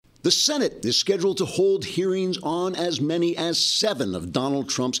The Senate is scheduled to hold hearings on as many as 7 of Donald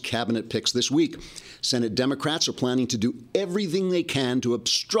Trump's cabinet picks this week. Senate Democrats are planning to do everything they can to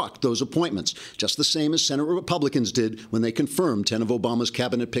obstruct those appointments, just the same as Senate Republicans did when they confirmed 10 of Obama's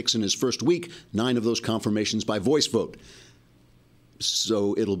cabinet picks in his first week, 9 of those confirmations by voice vote.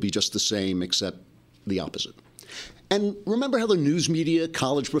 So it'll be just the same, except the opposite. And remember how the news media,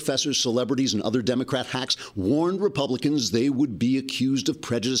 college professors, celebrities, and other Democrat hacks warned Republicans they would be accused of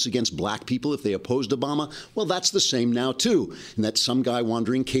prejudice against black people if they opposed Obama? Well, that's the same now, too. And that some guy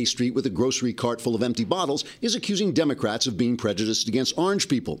wandering K Street with a grocery cart full of empty bottles is accusing Democrats of being prejudiced against orange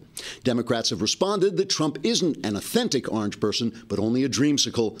people. Democrats have responded that Trump isn't an authentic orange person, but only a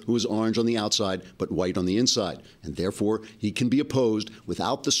dreamsicle who is orange on the outside but white on the inside. And therefore, he can be opposed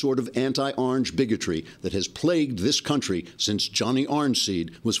without the sort of anti-orange bigotry that has plagued this country since Johnny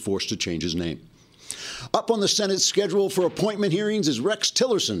Orangeseed was forced to change his name. Up on the Senate's schedule for appointment hearings is Rex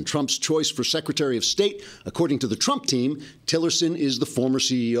Tillerson, Trump's choice for Secretary of State. According to the Trump team, Tillerson is the former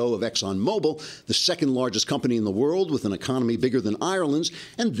CEO of ExxonMobil, the second largest company in the world with an economy bigger than Ireland's,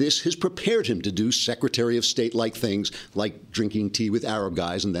 and this has prepared him to do Secretary of State-like things like drinking tea with Arab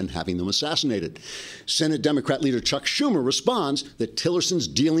guys and then having them assassinated. Senate Democrat leader Chuck Schumer responds that Tillerson's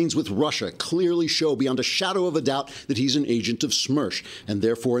dealings with Russia clearly show beyond a shadow of a doubt that he's an agent of SMERSH and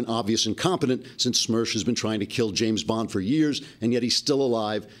therefore an obvious incompetent since SMERSH has been trying to kill James Bond for years, and yet he's still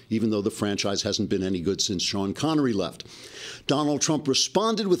alive, even though the franchise hasn't been any good since Sean Connery left. Donald Trump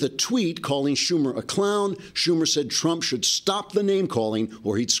responded with a tweet calling Schumer a clown. Schumer said Trump should stop the name-calling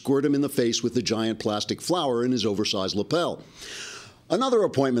or he'd squirt him in the face with the giant plastic flower in his oversized lapel. Another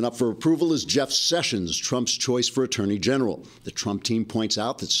appointment up for approval is Jeff Sessions, Trump's choice for Attorney General. The Trump team points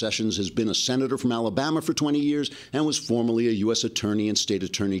out that Sessions has been a senator from Alabama for 20 years and was formerly a U.S. attorney and state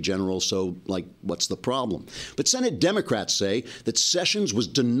attorney general, so, what's the problem? But Senate Democrats say that Sessions was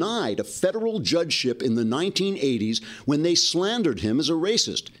denied a federal judgeship in the 1980s when they slandered him as a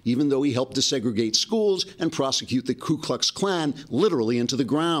racist, even though he helped desegregate schools and prosecute the Ku Klux Klan literally into the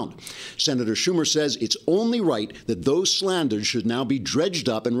ground. Senator Schumer says it's only right that those slanders should now be dredged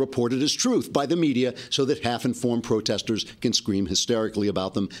up and reported as truth by the media so that half-informed protesters can scream hysterically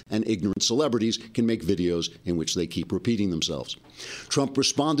about them and ignorant celebrities can make videos in which they keep repeating themselves. Trump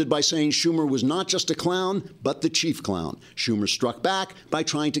responded by saying Schumer was not just a clown, but the chief clown. Schumer struck back by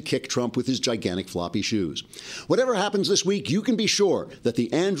trying to kick Trump with his gigantic floppy shoes. Whatever happens this week, you can be sure that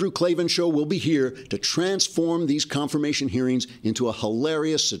the Andrew Klavan Show will be here to transform these confirmation hearings into a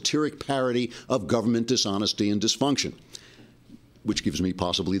hilarious satiric parody of government dishonesty and dysfunction, which gives me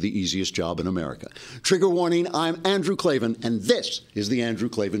possibly the easiest job in America. Trigger warning, I'm Andrew Klavan, and this is The Andrew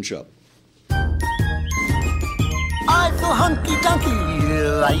Klavan Show. I feel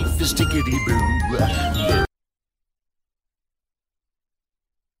hunky-dunky, life is tickety-boo.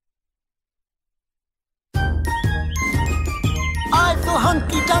 I feel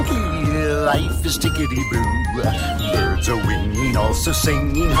hunky-dunky, life is tickety-boo. Birds are winging, also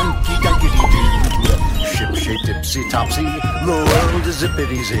singing hunky-dunky-doo. Ship-shape, tipsy-topsy, the world is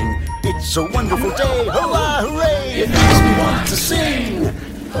zippity-zing. It's a wonderful day, hurrah, hooray! It makes me want to sing.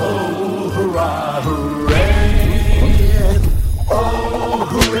 Oh, hurrah, hooray! Oh,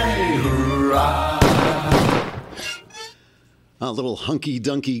 hooray, hurrah! A little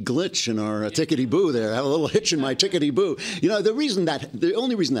hunky-dunky glitch in our tickety-boo there. I have a little hitch in my tickety-boo. You know, the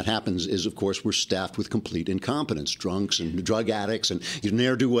only reason that happens is, of course, we're staffed with complete incompetence, drunks and drug addicts and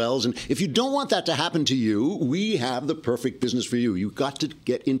ne'er-do-wells. And if you don't want that to happen to you, we have the perfect business for you. You've got to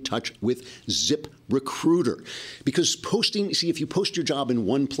get in touch with ZipRecruiter. Because if you post your job in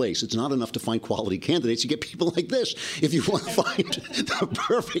one place, it's not enough to find quality candidates. You get people like this. If you want to find the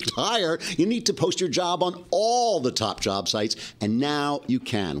perfect hire, you need to post your job on all the top job sites. And now you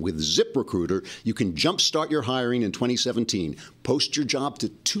can. With ZipRecruiter, you can jumpstart your hiring in 2017. Post your job to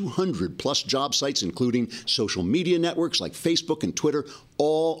 200-plus job sites, including social media networks like Facebook and Twitter,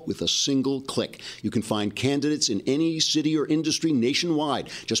 all with a single click. You can find candidates in any city or industry nationwide.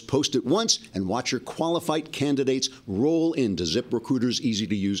 Just post it once and watch your qualified candidates roll into ZipRecruiter's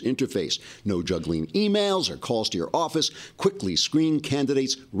easy-to-use interface. No juggling emails or calls to your office. Quickly screen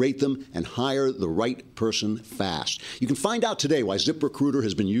candidates, rate them, and hire the right person fast. You can find out today why ZipRecruiter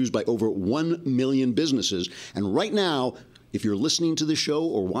has been used by over 1 million businesses. And right now, if you're listening to the show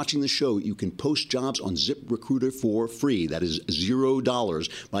or watching the show, you can post jobs on ZipRecruiter for free. That is $0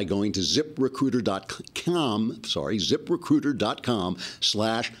 by going to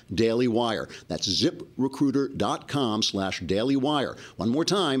ZipRecruiter.com/dailywire. That's ZipRecruiter.com/dailywire. One more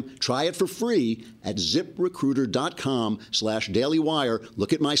time, try it for free at ZipRecruiter.com/dailywire.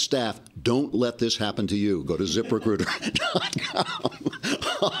 Look at my staff. Don't let this happen to you. Go to ZipRecruiter.com.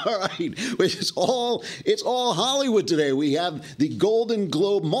 All right, it's all Hollywood today. We have the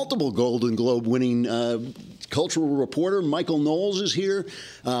multiple Golden Globe winning cultural reporter Michael Knowles is here.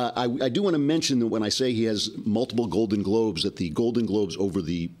 I do want to mention that when I say he has multiple Golden Globes, that the Golden Globes over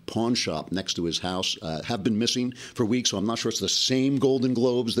the pawn shop next to his house have been missing for weeks, so I'm not sure it's the same Golden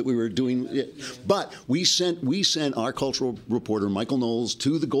Globes that we were doing. But we sent our cultural reporter Michael Knowles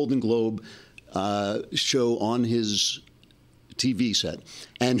to the Golden Globe show on his TV set,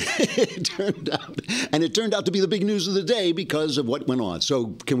 and it turned out to be the big news of the day because of what went on.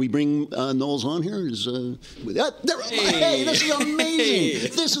 So, can we bring Knowles on here? Hey, this is amazing! Hey.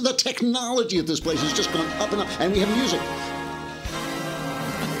 This is the technology at this place has just gone up and up, and we have music.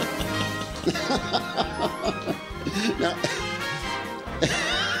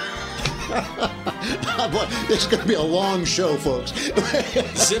 Now, boy, this is going to be a long show, folks.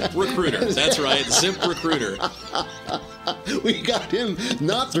 ZipRecruiter. That's right, ZipRecruiter. We got him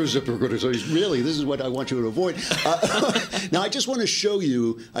not through ZipRecruiter, so this is what I want you to avoid. Now, I just want to show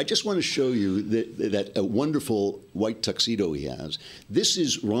you that a wonderful white tuxedo he has. This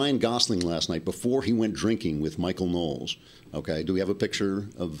is Ryan Gosling last night before he went drinking with Michael Knowles. Okay, do we have a picture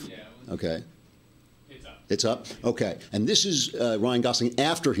of? Yeah. Okay. It's up? Okay. And this is Ryan Gosling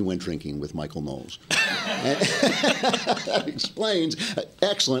after he went drinking with Michael Knowles. That explains.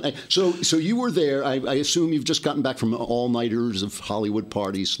 Excellent. So you were there. I assume you've just gotten back from all-nighters of Hollywood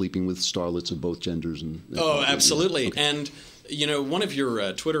parties, sleeping with starlets of both genders. Oh, absolutely. Okay. And, one of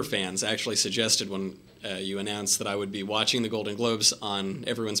your Twitter fans actually suggested when you announced that I would be watching the Golden Globes on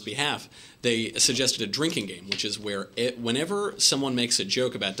everyone's behalf, they suggested a drinking game, which is where whenever someone makes a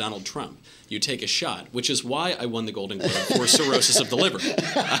joke about Donald Trump, you take a shot, which is why I won the Golden Globe for cirrhosis of the liver.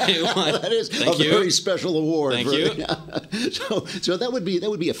 That is a very special award. Thank you. Yeah. So that would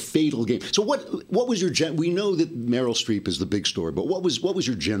be a fatal game. So what was your we know that Meryl Streep is the big story, but what was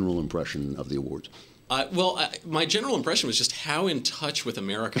your general impression of the awards? My general impression was just how in touch with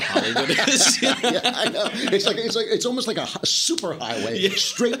America Hollywood is. Yeah, I know. It's almost like a super highway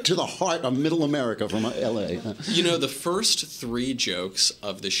straight to the heart of Middle America from L.A. The first 3 jokes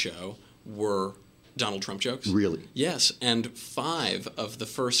of the show were Donald Trump jokes. Really? Yes, and 5 of the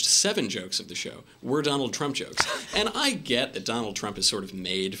first 7 jokes of the show were Donald Trump jokes. And I get that Donald Trump is sort of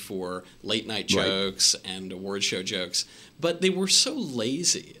made for late-night jokes and award show jokes, but they were so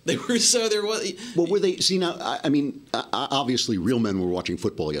lazy. Well, were they? See, now, I mean, obviously, real men were watching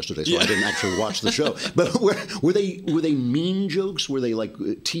football yesterday, so I didn't actually watch the show. But were they mean jokes? Were they like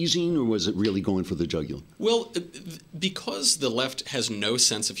teasing, or was it really going for the jugular? Well, because the left has no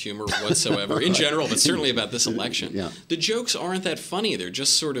sense of humor whatsoever in general, but certainly about this election, the jokes aren't that funny. They're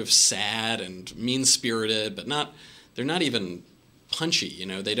just sort of sad and mean-spirited, but they're not even punchy,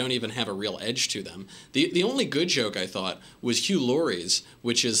 they don't even have a real edge to them. The only good joke, I thought, was Hugh Laurie's,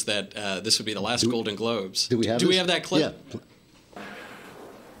 which is that this would be the last Golden Globes. Do we have that clip? Yeah.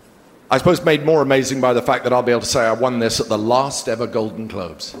 I suppose made more amazing by the fact that I'll be able to say I won this at the last ever Golden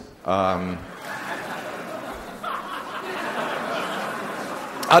Globes.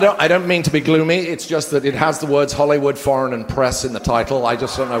 I don't mean to be gloomy, it's just that it has the words Hollywood, Foreign and Press in the title. I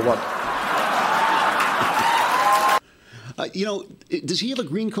just don't know what... does he have a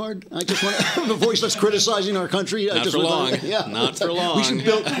green card? I just want to have a voice that's criticizing our country. Not for long. Not for long.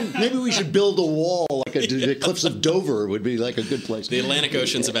 Maybe we should build a wall, like the Cliffs of Dover would be like a good place. The Atlantic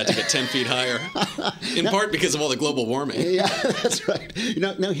Ocean's about to get 10 feet higher, in part because of all the global warming. Yeah, that's right.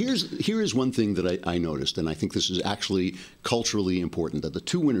 Now here is one thing that I noticed, and I think this is actually culturally important, that the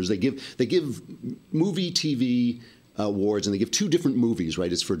 2 winners, they give movie, TV awards, and they give 2 different movies,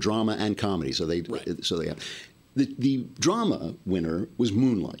 right? It's for drama and comedy, so they have... The drama winner was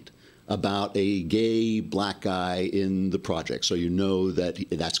Moonlight, about a gay black guy in the project. So you know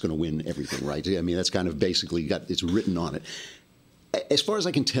that's going to win everything, right? I mean, that's kind of basically it's written on it. As far as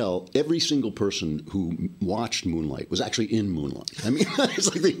I can tell, every single person who watched Moonlight was actually in Moonlight. I mean,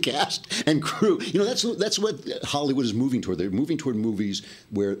 it's like the cast and crew. That's what Hollywood is moving toward. They're moving toward movies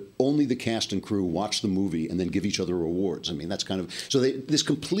where only the cast and crew watch the movie and then give each other awards. I mean, that's kind of... So this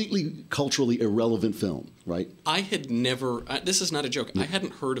completely culturally irrelevant film right? I had never, this is not a joke, I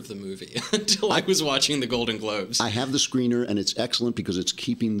hadn't heard of the movie until I was watching the Golden Globes. I have the screener, and it's excellent because it's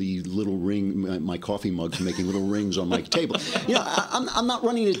keeping the little ring, my coffee mug from making little rings on my table. I'm not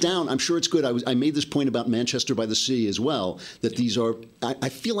running it down. I'm sure it's good. I made this point about Manchester by the Sea as well, that these are, I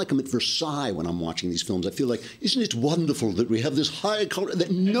feel like I'm at Versailles when I'm watching these films. I feel like, isn't it wonderful that we have this high culture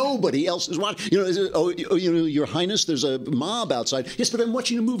that nobody else is watching? Your Highness, there's a mob outside. Yes, but I'm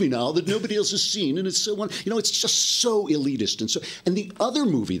watching a movie now that nobody else has seen, and it's so wonderful. It's just so elitist. And the other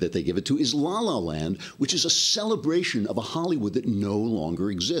movie that they give it to is La La Land, which is a celebration of a Hollywood that no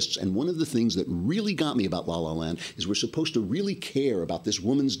longer exists. And one of the things that really got me about La La Land is we're supposed to really care about this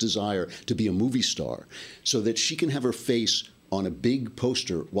woman's desire to be a movie star so that she can have her face on a big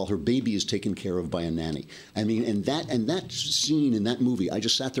poster while her baby is taken care of by a nanny. I mean, and that scene in that movie, I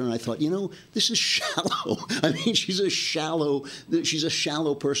just sat there and I thought, this is shallow. I mean, she's a shallow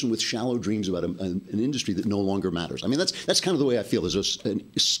person with shallow dreams about an industry that no longer matters. I mean, that's kind of the way I feel. There's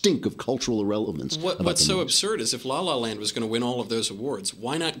a stink of cultural irrelevance. What's so absurd is if La La Land was going to win all of those awards,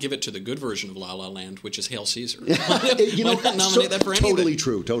 why not give it to the good version of La La Land, which is Hail Caesar? Why not nominate that for anything?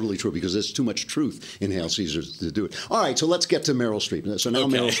 Totally true, because there's too much truth in Hail Caesar to do it. All right, so let's get to Meryl Streep. So now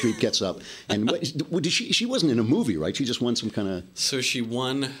Meryl Streep gets up, and she wasn't in a movie, right? She just won some kind of. So she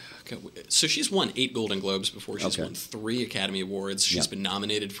won. So she's won 8 Golden Globes before. She's won 3 Academy Awards. She's been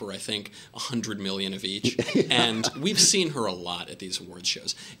nominated for, I think, 100 million of each. And we've seen her a lot at these awards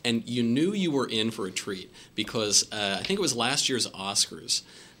shows. And you knew you were in for a treat because I think it was last year's Oscars.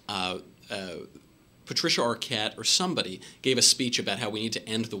 Patricia Arquette or somebody gave a speech about how we need to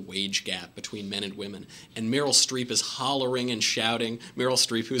end the wage gap between men and women. And Meryl Streep is hollering and shouting. Meryl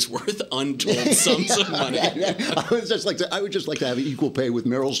Streep, who's worth untold sums of money. I would just like to have equal pay with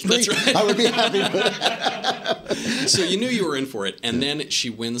Meryl Streep. That's right. I would be happy with it. So you knew you were in for it. And then she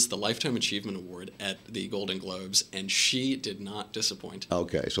wins the Lifetime Achievement Award at the Golden Globes, and she did not disappoint.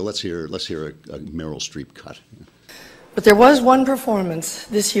 Okay, so let's hear a Meryl Streep cut. But there was one performance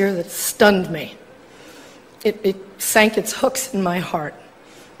this year that stunned me. It sank its hooks in my heart,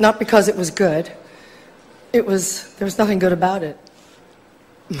 not because it was good. There was nothing good about it,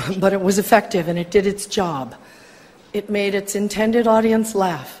 but it was effective and it did its job. It made its intended audience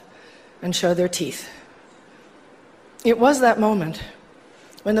laugh and show their teeth. It was that moment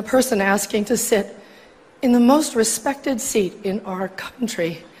when the person asking to sit in the most respected seat in our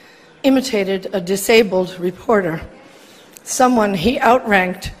country imitated a disabled reporter, someone he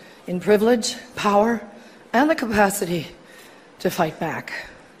outranked in privilege, power, and the capacity to fight back.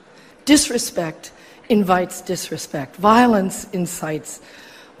 Disrespect invites disrespect. Violence incites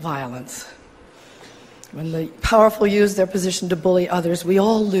violence. When the powerful use their position to bully others, we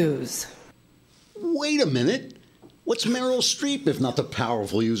all lose. Wait a minute. What's Meryl Streep if not the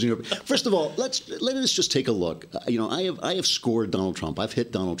powerful using her? First of all, let us just take a look. I have scored Donald Trump. I've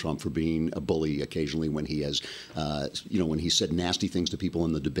hit Donald Trump for being a bully occasionally when he has, when he said nasty things to people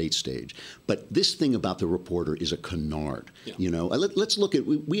on the debate stage. But this thing about the reporter is a canard. Yeah. Let's look at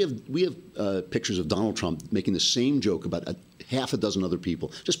we have pictures of Donald Trump making the same joke about half a dozen other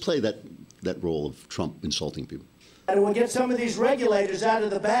people. Just play that role of Trump insulting people. And we'll get some of these regulators out of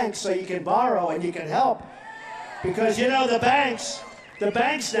the banks so you can borrow and you can help. Because, the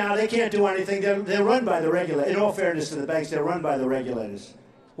banks now, they can't do anything. They're run by the regulators. In all fairness to the banks, they're run by the regulators.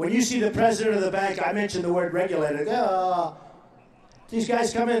 When you see the president of the bank, I mentioned the word regulator, these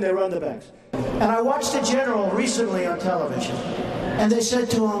guys come in, they run the banks. And I watched a general recently on television, and they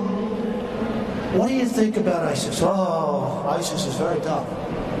said to him, what do you think about ISIS? Oh, ISIS is very tough.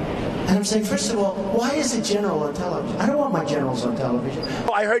 And I'm saying, first of all, why is a general on television? I don't want my generals on television.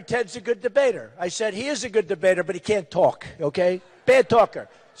 I heard Ted's a good debater. I said, he is a good debater, but he can't talk, okay? Bad talker.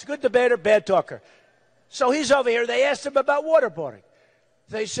 He's a good debater, bad talker. So he's over here. They asked him about waterboarding.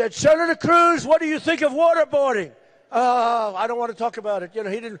 They said, Senator Cruz, what do you think of waterboarding? I don't want to talk about it. He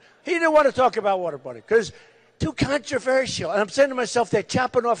didn't want to talk about waterboarding because too controversial. And I'm saying to myself, they're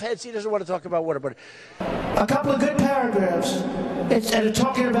chopping off heads. He doesn't want to talk about waterboarding. A couple of good paragraphs. And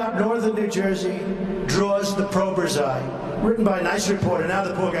talking about northern New Jersey draws the prober's eye. Written by a nice reporter. Now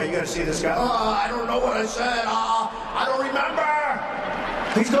the poor guy, you got to see this guy. Oh, I don't know what I said. I don't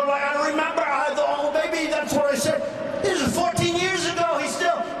remember. He's going like, I don't remember. I thought, oh, maybe that's what I said. This is 14 years ago.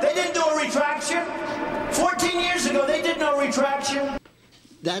 They didn't do a retraction. 14 years ago, they did no retraction.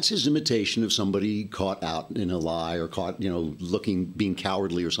 That's his imitation of somebody caught out in a lie or caught, being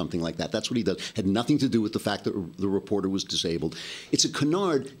cowardly or something like that. That's what he does. Had nothing to do with the fact that the reporter was disabled. It's a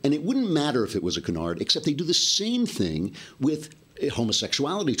canard, and it wouldn't matter if it was a canard, except they do the same thing with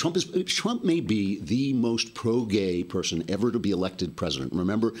homosexuality. Trump may be the most pro-gay person ever to be elected president.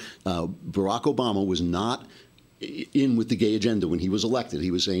 Remember, Barack Obama was not in with the gay agenda when he was elected.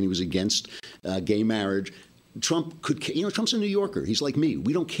 He was saying he was against gay marriage. Trump could, Trump's a New Yorker. He's like me.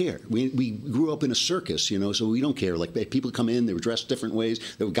 We don't care. We grew up in a circus, so we don't care. Like, people come in, they were dressed different ways.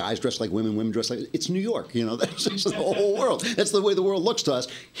 There were guys dressed like women dressed like, it's New York, that's the whole world. That's the way the world looks to us.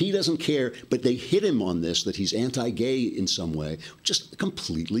 He doesn't care, but they hit him on this, that he's anti-gay in some way. Just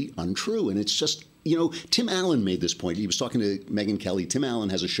completely untrue. And it's just, Tim Allen made this point. He was talking to Megyn Kelly. Tim Allen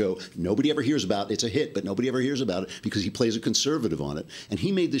has a show nobody ever hears about. It's a hit, but nobody ever hears about it because he plays a conservative on it. And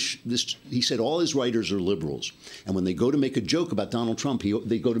he made this. He said all his writers are liberals, and when they go to make a joke about Donald Trump,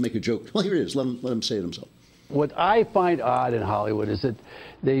 they go to make a joke. Well, here it is. Let him say it himself. What I find odd in Hollywood is that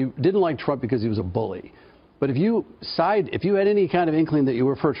they didn't like Trump because he was a bully. But if you had any kind of inkling that you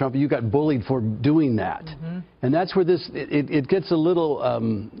were for Trump, you got bullied for doing that. Mm-hmm. And that's where it gets a little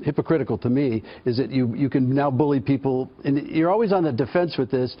hypocritical to me, is that you can now bully people. And you're always on the defense with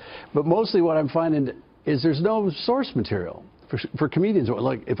this. But mostly what I'm finding is there's no source material for comedians.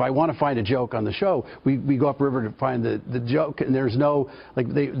 Like, if I want to find a joke on the show, we go upriver to find the joke. And there's no,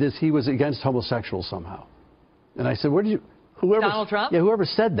 he was against homosexuals somehow. And I said, where did you... Donald Trump? Yeah, whoever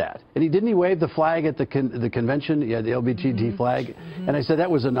said that. And didn't he wave the flag at the convention? Yeah, the LGBT flag. Mm-hmm. And I said that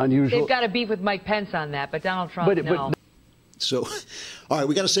was an unusual... They've got a beef with Mike Pence on that, but Donald Trump, no. So, all right,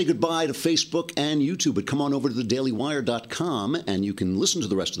 we got to say goodbye to Facebook and YouTube, but come on over to thedailywire.com and you can listen to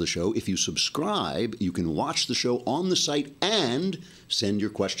the rest of the show. If you subscribe, you can watch the show on the site and send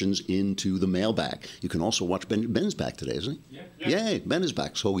your questions into the mailbag. You can also watch Ben's back today, isn't he? Yeah. Yay, Ben is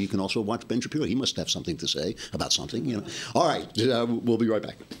back. So you can also watch Ben Shapiro. He must have something to say about something, All right, we'll be right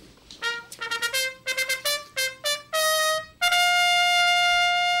back.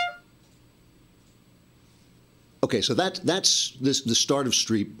 Okay, so that's the start of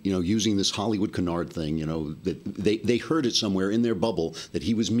Streep, using this Hollywood canard thing, that they heard it somewhere in their bubble that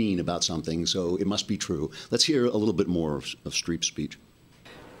he was mean about something, so it must be true. Let's hear a little bit more of Streep's speech.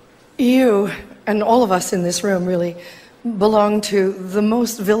 You and all of us in this room really belong to the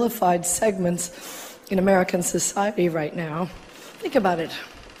most vilified segments in American society right now. Think about it.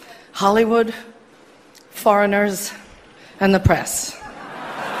 Hollywood, foreigners, and the press.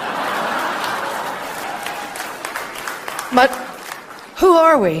 But who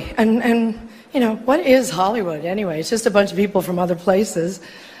are we? And what is Hollywood anyway? It's just a bunch of people from other places.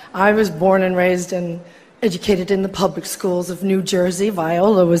 I was born and raised and educated in the public schools of New Jersey.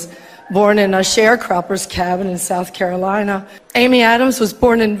 Viola was born in a sharecropper's cabin in South Carolina. Amy Adams was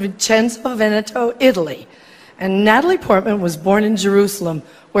born in Vicenza, Veneto, Italy. And Natalie Portman was born in Jerusalem.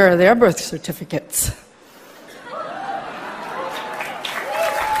 Where are their birth certificates?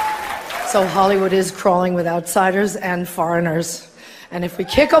 So Hollywood is crawling with outsiders and foreigners. And if we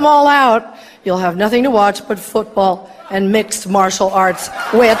kick them all out, you'll have nothing to watch but football and mixed martial arts,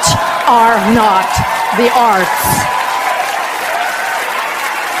 which are not the arts.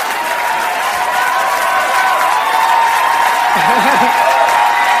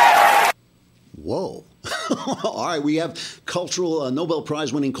 Whoa. All right, we have Nobel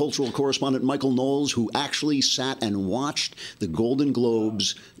Prize-winning cultural correspondent Michael Knowles, who actually sat and watched the Golden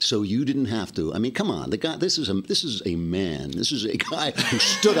Globes, so you didn't have to. I mean, come on, the guy. This is a man. This is a guy who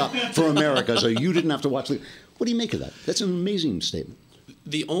stood up for America, so you didn't have to watch. What do you make of that? That's an amazing statement.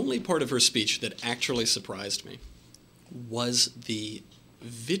 The only part of her speech that actually surprised me was the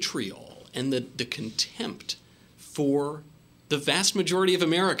vitriol and the contempt for the vast majority of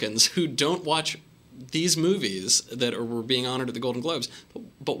Americans who don't watch these movies that were being honored at the Golden Globes,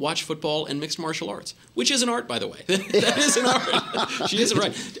 but watch football and mixed martial arts, which is an art, by the way. That is an art. She is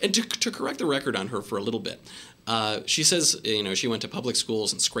right. And to correct the record on her for a little bit, she says, she went to public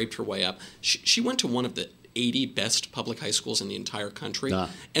schools and scraped her way up. She went to one of the 80 best public high schools in the entire country,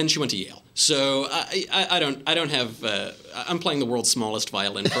 and she went to Yale. So I don't have. I'm playing the world's smallest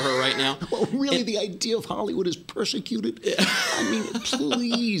violin for her right now. Well, really, the idea of Hollywood is persecuted. I mean,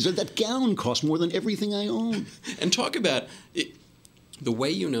 please, that gown costs more than everything I own. And talk about it. The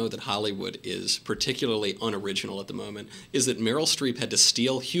way you know that Hollywood is particularly unoriginal at the moment is that Meryl Streep had to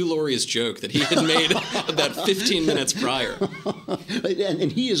steal Hugh Laurie's joke that he had made about 15 minutes prior.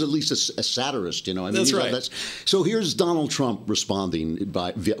 And he is at least a satirist, I mean, that's right. So here's Donald Trump responding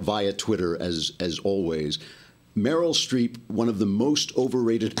via Twitter, as always. Meryl Streep, one of the most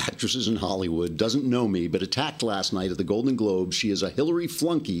overrated actresses in Hollywood, doesn't know me, but attacked last night at the Golden Globes. She is a Hillary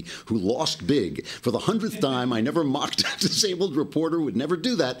flunky who lost big. For the 100th time, I never mocked a disabled reporter, would never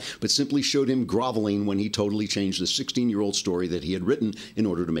do that, but simply showed him groveling when he totally changed the 16-year-old story that he had written in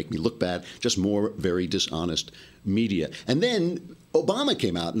order to make me look bad. Just more very dishonest media. And then Obama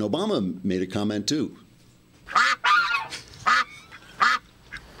came out, and Obama made a comment, too.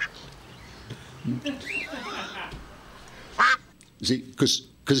 See, because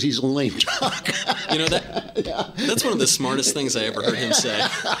he's a lame jock. You know, that's one of the smartest things I ever heard him say.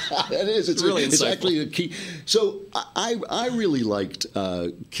 That is. It's really insightful. It's actually a key. So I really liked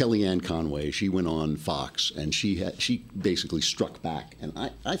Kellyanne Conway. She went on Fox, and she basically struck back. And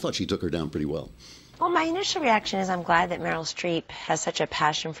I thought she took her down pretty well. Well, my initial reaction is I'm glad that Meryl Streep has such a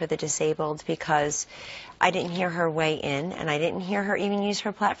passion for the disabled, because I didn't hear her weigh in, and I didn't hear her even use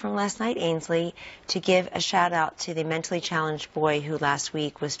her platform last night, Ainsley, to give a shout out to the mentally challenged boy who last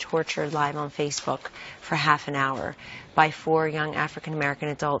week was tortured live on Facebook for half an hour by 4 young African-American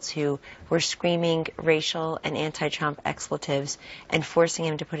adults who were screaming racial and anti-Trump expletives and forcing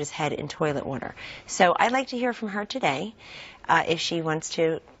him to put his head in toilet water. So I'd like to hear from her today if she wants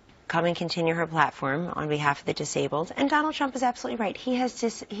to come and continue her platform on behalf of the disabled. And Donald Trump is absolutely right. He has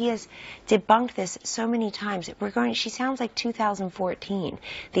debunked this so many times. She sounds like 2014.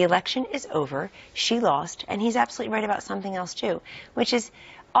 The election is over. She lost, and he's absolutely right about something else too, which is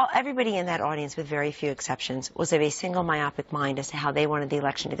everybody in that audience, with very few exceptions, was of a single myopic mind as to how they wanted the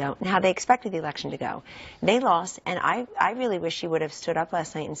election to go and how they expected the election to go. They lost, and I really wish she would have stood up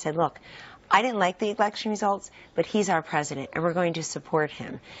last night and said, look, I didn't like the election results, but he's our president, and we're going to support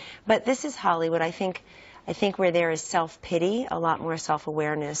him. But this is Hollywood. I think where there is self-pity, a lot more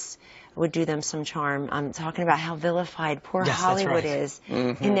self-awareness would do them some charm. I'm talking about how vilified poor Hollywood is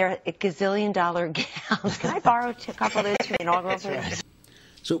in their gazillion-dollar gowns. Can I borrow a couple of those for the inaugural, please?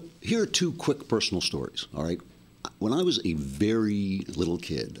 So here are 2 quick personal stories, all right? When I was a very little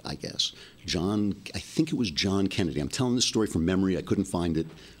kid, I guess, I think it was John Kennedy. I'm telling this story from memory. I couldn't find it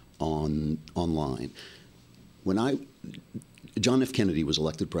online. When John F. Kennedy was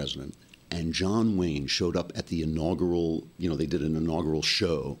elected president, and John Wayne showed up at the inaugural, they did an inaugural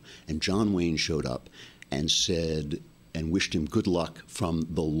show, and John Wayne showed up and said, and wished him good luck from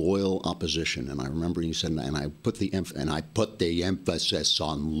the loyal opposition. And I remember he said, and I put the emphasis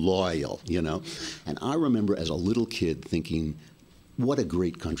on loyal, And I remember as a little kid thinking, what a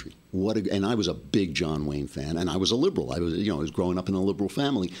great country. And I was a big John Wayne fan, and I was a liberal. I was growing up in a liberal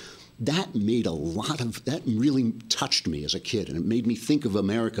family. That really touched me as a kid, and it made me think of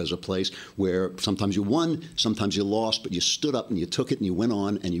America as a place where sometimes you won, sometimes you lost, but you stood up and you took it and you went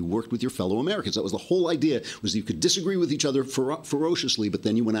on and you worked with your fellow Americans. That was the whole idea, was that you could disagree with each other ferociously, but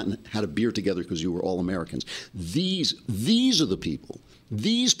then you went out and had a beer together because you were all Americans. These are the people.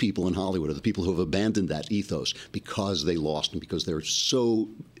 These people in Hollywood are the people who have abandoned that ethos because they lost and because they're so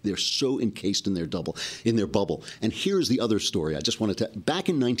encased in their bubble. And here's the other story. I just wanted to. Back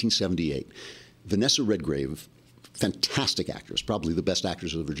in 1978, Vanessa Redgrave, fantastic actress, probably the best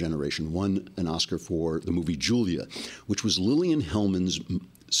actress of her generation, won an Oscar for the movie Julia, which was Lillian Hellman's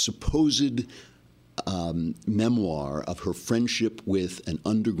supposed memoir of her friendship with an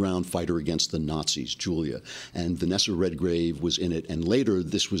underground fighter against the Nazis, Julia. And Vanessa Redgrave was in it. And later,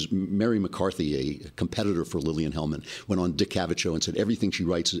 this was Mary McCarthy, a competitor for Lillian Hellman, went on Dick Cavett show and said everything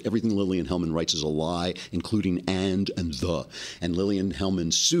Lillian Hellman writes is a lie, including and the. And Lillian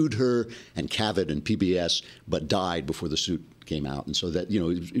Hellman sued her and Cavett and PBS, but died before the suit came out. And so that,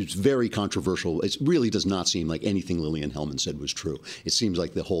 it's very controversial. It really does not seem like anything Lillian Hellman said was true. It seems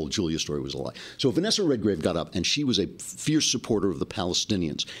like the whole Julia story was a lie. So Vanessa Redgrave got up, and she was a fierce supporter of the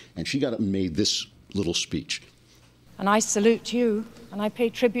Palestinians. And she got up and made this little speech. And I salute you, and I pay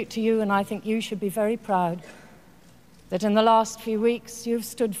tribute to you, and I think you should be very proud that in the last few weeks you've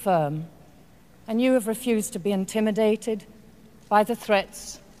stood firm, and you have refused to be intimidated by the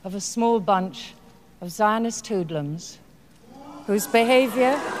threats of a small bunch of Zionist hoodlums whose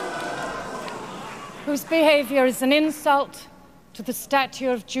behavior is an insult to the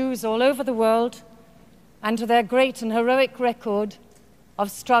stature of Jews all over the world and to their great and heroic record of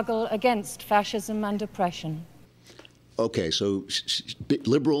struggle against fascism and oppression. Okay, so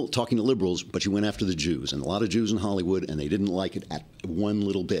liberal, talking to liberals, but you went after the Jews, and a lot of Jews in Hollywood, and they didn't like it at one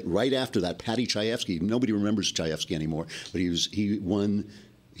little bit. Right after that, Paddy Chayefsky, nobody remembers Chayefsky anymore, but he's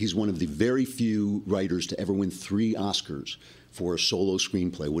one of the very few writers to ever win 3 Oscars for a solo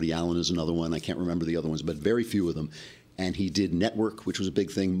screenplay. Woody Allen is another one. I can't remember the other ones, but very few of them. and he did Network, which was a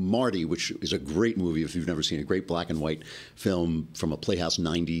big thing. Marty, which is a great movie if you've never seen it, a great black and white film from a Playhouse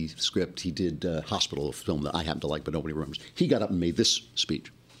 90 script. He did Hospital, a film that I happen to like, but nobody remembers. He got up and made this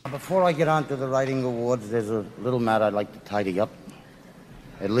speech. Before I get on to the writing awards, there's a little matter I'd like to tidy up,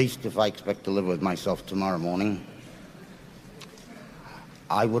 at least if I expect to live with myself tomorrow morning.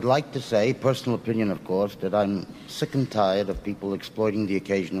 I would like to say, personal opinion of course, that I'm sick and tired of people exploiting the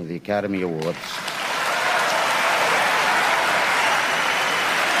occasion of the Academy Awards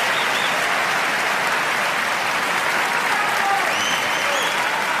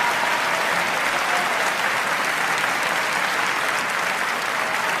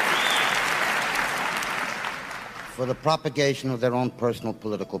for the propagation of their own personal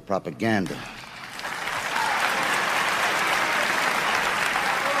political propaganda.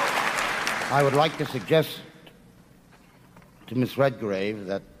 I would like to suggest to Miss Redgrave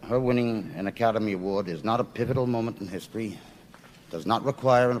that her winning an Academy Award is not a pivotal moment in history, does not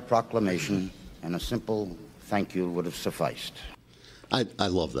require a proclamation, and a simple thank you would have sufficed. I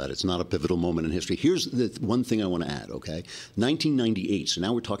love that. It's not a pivotal moment in history. Here's the one thing I want to add, okay? 1998, so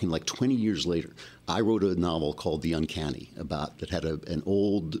now we're talking like 20 years later. I wrote a novel called The Uncanny that had an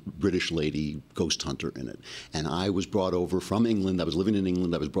old British lady ghost hunter in it. And I was brought over from England. I was living in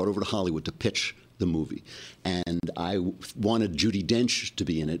England. I was brought over to Hollywood to pitch the movie. And I wanted Judi Dench to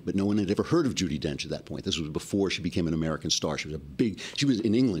be in it, but no one had ever heard of Judi Dench at that point. This was before she became an American star. She was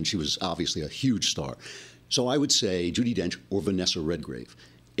in England. She was obviously a huge star. So I would say Judi Dench or Vanessa Redgrave.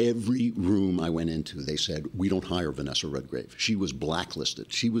 Every room I went into, they said, we don't hire Vanessa Redgrave. She was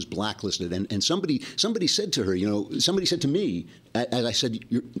blacklisted. She was blacklisted. And somebody said to her, somebody said to me, as I said,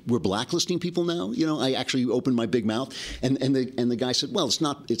 we're blacklisting people now? I actually opened my big mouth. And the guy said, well, it's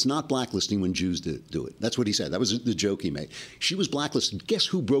not blacklisting when Jews do it. That's what he said. That was the joke he made. She was blacklisted. Guess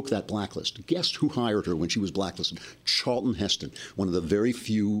who broke that blacklist? Guess who hired her when she was blacklisted? Charlton Heston, one of the very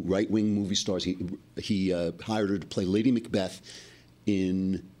few right-wing movie stars. He hired her to play Lady Macbeth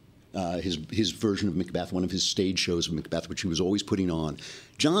in his version of Macbeth, one of his stage shows of Macbeth, which he was always putting on.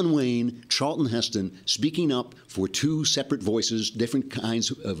 John Wayne, Charlton Heston, speaking up for two separate voices, different kinds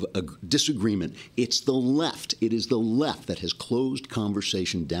of disagreement. It's the left. It is the left that has closed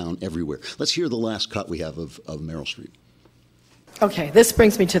conversation down everywhere. Let's hear the last cut we have of Meryl Streep. Okay, this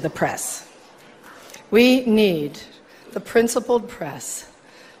brings me to the press. We need the principled press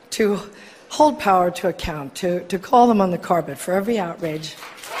to hold power to account, to call them on the carpet for every outrage.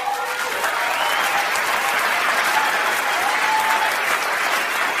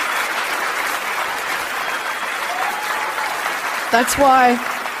 That's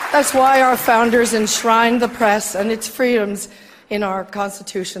why our founders enshrined the press and its freedoms in our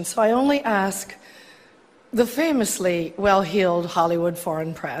Constitution. So I only ask the famously well-heeled Hollywood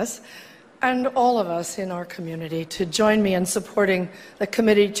foreign press and all of us in our community to join me in supporting the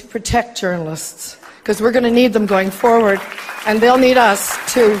Committee to Protect Journalists, because we're going to need them going forward, and they'll need us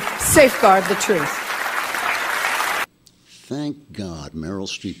to safeguard the truth. Thank God Meryl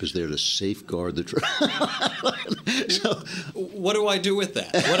Streep is there to safeguard the truth. So, what do I do with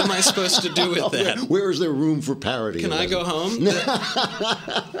that? What am I supposed to do with that? Where is there room for parody? Can I go home?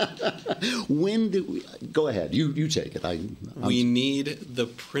 Go ahead. You take it. We need the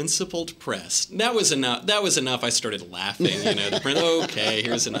principled press. That was enough. I started laughing. Okay,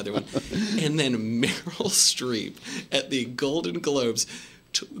 here's another one. And then Meryl Streep at the Golden Globes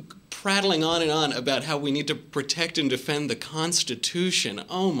prattling on and on about how we need to protect and defend the Constitution.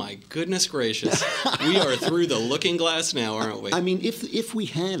 Oh, my goodness gracious. We are through the looking glass now, aren't we? I mean, if we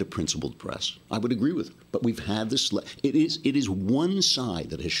had a principled press, I would agree with her. But we've had this. It is one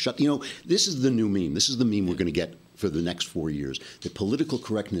side that has shut. This is the new meme. This is the meme we're going to get for the next 4 years. That political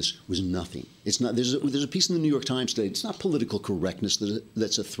correctness was nothing. It's not. There's a piece in the New York Times today. It's not political correctness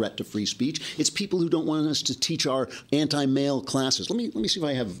that's a threat to free speech. It's people who don't want us to teach our anti-male classes. Let me see if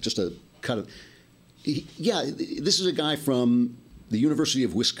I have just a cut of. This is a guy from the University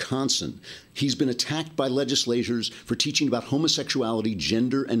of Wisconsin. He's been attacked by legislators for teaching about homosexuality,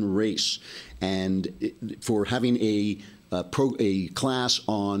 gender, and race, and for having a class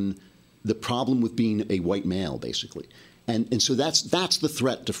on the problem with being a white male, basically. And so that's the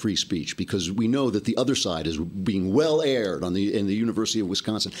threat to free speech, because we know that the other side is being well aired in the University of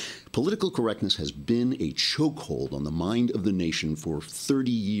Wisconsin. Political correctness has been a chokehold on the mind of the nation for 30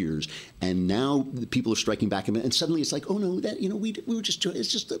 years, and now the people are striking back, and suddenly it's like, oh no, we were just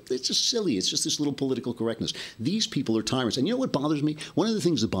it's just silly. It's just this little political correctness. These people are tyrants, and you know what bothers me? One of the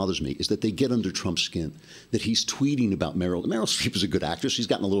things that bothers me is that they get under Trump's skin. That he's tweeting about Meryl Streep is a good actress. She's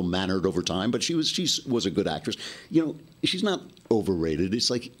gotten a little mannered over time, but she was a good actress. she's not overrated. It's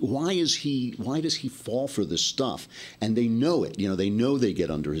like, why does he fall for this stuff? And they know it. They know they get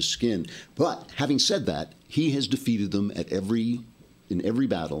under his skin. But having said that, he has defeated them in every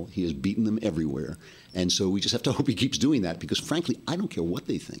battle. He has beaten them everywhere. And so we just have to hope he keeps doing that, because frankly, I don't care what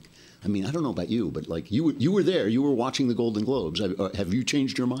they think. I mean, I don't know about you, but like you were there, you were watching the Golden Globes. Have you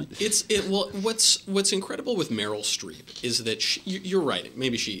changed your mind? Well, what's incredible with Meryl Streep is that you're right.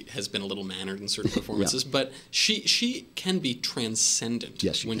 Maybe she has been a little mannered in certain performances, but she can be transcendent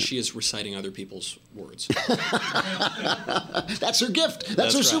when she is reciting other people's words. That's her gift.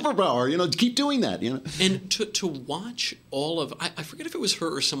 That's her superpower. Keep doing that. And to watch all of, I forget if it was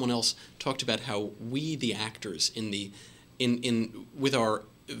her or someone else talked about how we, the actors, with our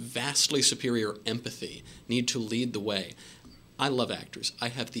vastly superior empathy, need to lead the way. I love actors. I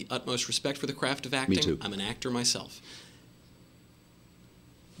have the utmost respect for the craft of acting. Me too. I'm an actor myself.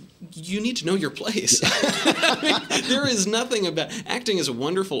 You need to know your place. There is nothing about acting is a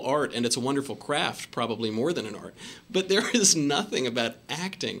wonderful art, and it's a wonderful craft, probably more than an art. But there is nothing about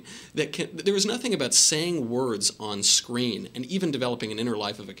acting there is nothing about saying words on screen and even developing an inner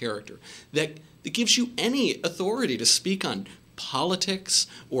life of a character that gives you any authority to speak on politics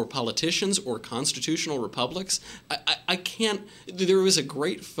or politicians or constitutional republics. I can't. There was a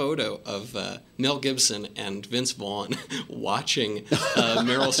great photo of Mel Gibson and Vince Vaughn watching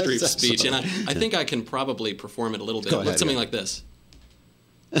Meryl Streep's speech, and I think I can probably perform it a little bit. Something like this.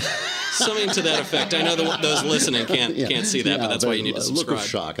 Something to that effect. I know those listening can't see that, but that's why you need to subscribe. Look of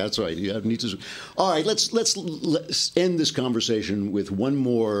shock. That's right. You need to. All right, let's end this conversation with one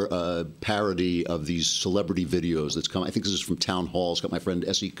more parody of these celebrity videos that's come. I think this is from Town Hall. It's got my friend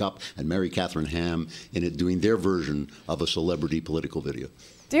S.E. Cupp and Mary Catherine Ham in it doing their version of a celebrity political video.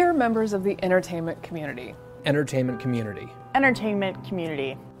 Dear members of the entertainment community. Entertainment community. Entertainment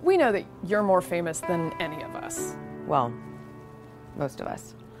community. We know that you're more famous than any of us. Well, most of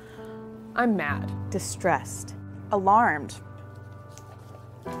us. I'm mad. Distressed. Alarmed.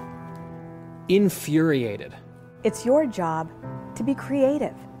 Infuriated. It's your job to be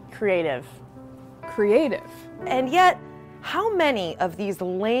creative. Creative. And yet, how many of these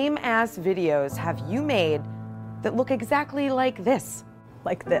lame-ass videos have you made that look exactly like this?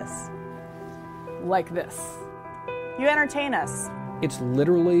 Like this. Like this. You entertain us. It's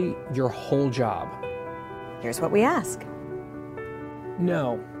literally your whole job. Here's what we ask.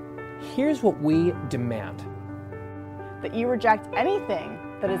 No. Here's what we demand. That you reject anything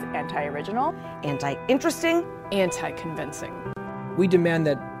that is anti-original, anti-interesting, anti-convincing. We demand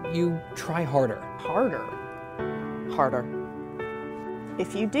that you try harder. Harder.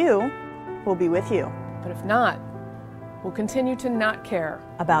 If you do, we'll be with you. But if not, we'll continue to not care.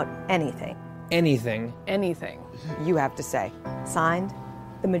 About anything. Anything. You have to say. Signed,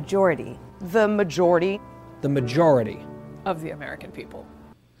 the majority. The majority. The majority. Of the American people.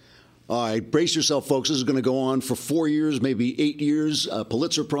 All right, brace yourself, folks. This is going to go on for 4 years, maybe 8 years.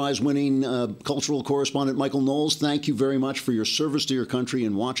 Pulitzer Prize-winning cultural correspondent Michael Knowles, thank you very much for your service to your country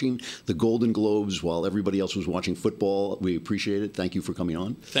and watching the Golden Globes while everybody else was watching football. We appreciate it. Thank you for coming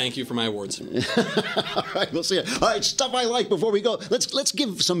on. Thank you for my awards. All right, we'll see you. All right, stuff I like before we go. Let's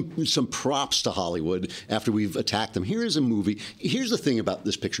give some props to Hollywood after we've attacked them. Here is a movie. Here's the thing about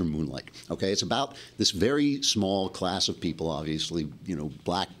this picture, Moonlight. Okay, it's about this very small class of people, obviously,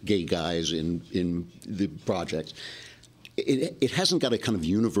 black, gay guys in the project. It hasn't got a kind of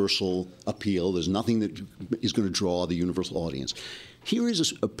universal appeal. There's nothing that is going to draw the universal audience. Here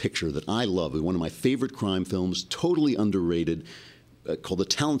is a picture that I love, one of my favorite crime films, totally underrated, called The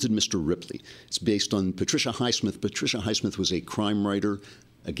Talented Mr. Ripley. It's based on Patricia Highsmith. Patricia Highsmith was a crime writer,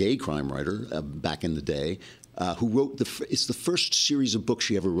 a gay crime writer back in the day, who wrote it's the first series of books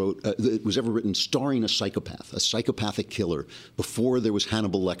she ever wrote that was ever written starring a psychopathic killer. Before there was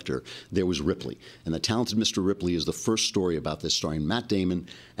Hannibal Lecter, there was Ripley. And The Talented Mr. Ripley is the first story about this, starring Matt Damon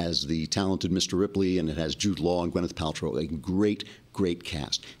as the talented Mr. Ripley, and it has Jude Law and Gwyneth Paltrow, a great, great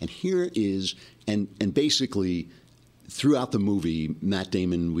cast. And here is, and basically, throughout the movie, Matt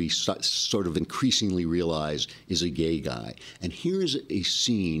Damon, we sort of increasingly realize, is a gay guy. And here is a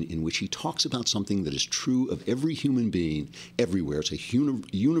scene in which he talks about something that is true of every human being everywhere. It's a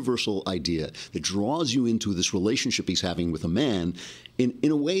universal idea that draws you into this relationship he's having with a man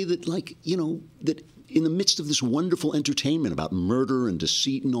in a way that, that in the midst of this wonderful entertainment about murder and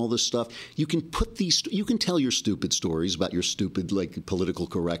deceit and all this stuff, you can tell your stupid stories about your stupid, political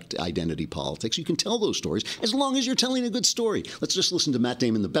correct identity politics. You can tell those stories as long as you're telling a good story. Let's just listen to Matt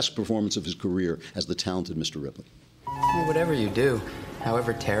Damon, the best performance of his career as the talented Mr. Ripley. Whatever you do,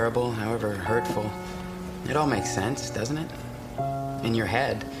 however terrible, however hurtful, it all makes sense, doesn't it? In your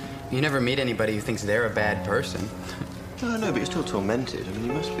head. You never meet anybody who thinks they're a bad person. No, but you're still tormented. I mean,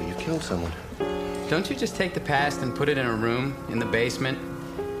 you must be. You've killed someone. Don't you just take the past and put it in a room in the basement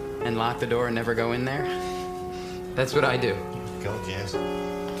and lock the door and never go in there? That's what I do. God, yes.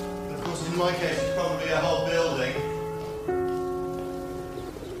 And of course, in my case, it's probably a whole building.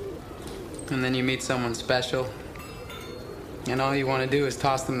 And then you meet someone special, and all you want to do is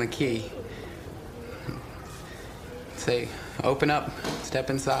toss them the key. Say, open up, step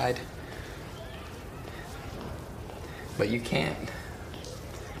inside. But you can't.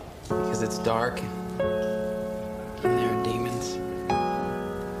 Because it's dark, and there are demons.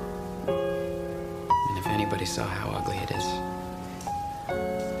 And if anybody saw how ugly it is.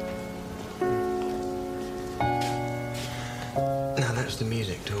 Now that's the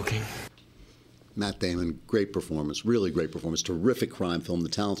music talking. Matt Damon, great performance, really great performance. Terrific crime film, The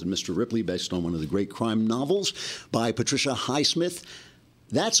Talented Mr. Ripley, based on one of the great crime novels by Patricia Highsmith.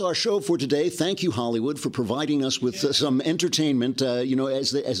 That's our show for today. Thank you, Hollywood, for providing us with some entertainment.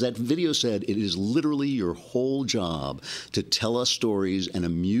 As that video said, it is literally your whole job to tell us stories and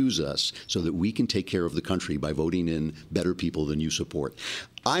amuse us so that we can take care of the country by voting in better people than you support.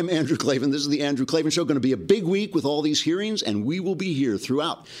 I'm Andrew Klavan. This is The Andrew Klavan Show. Going to be a big week with all these hearings, and we will be here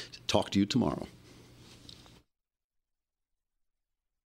throughout. Talk to you tomorrow.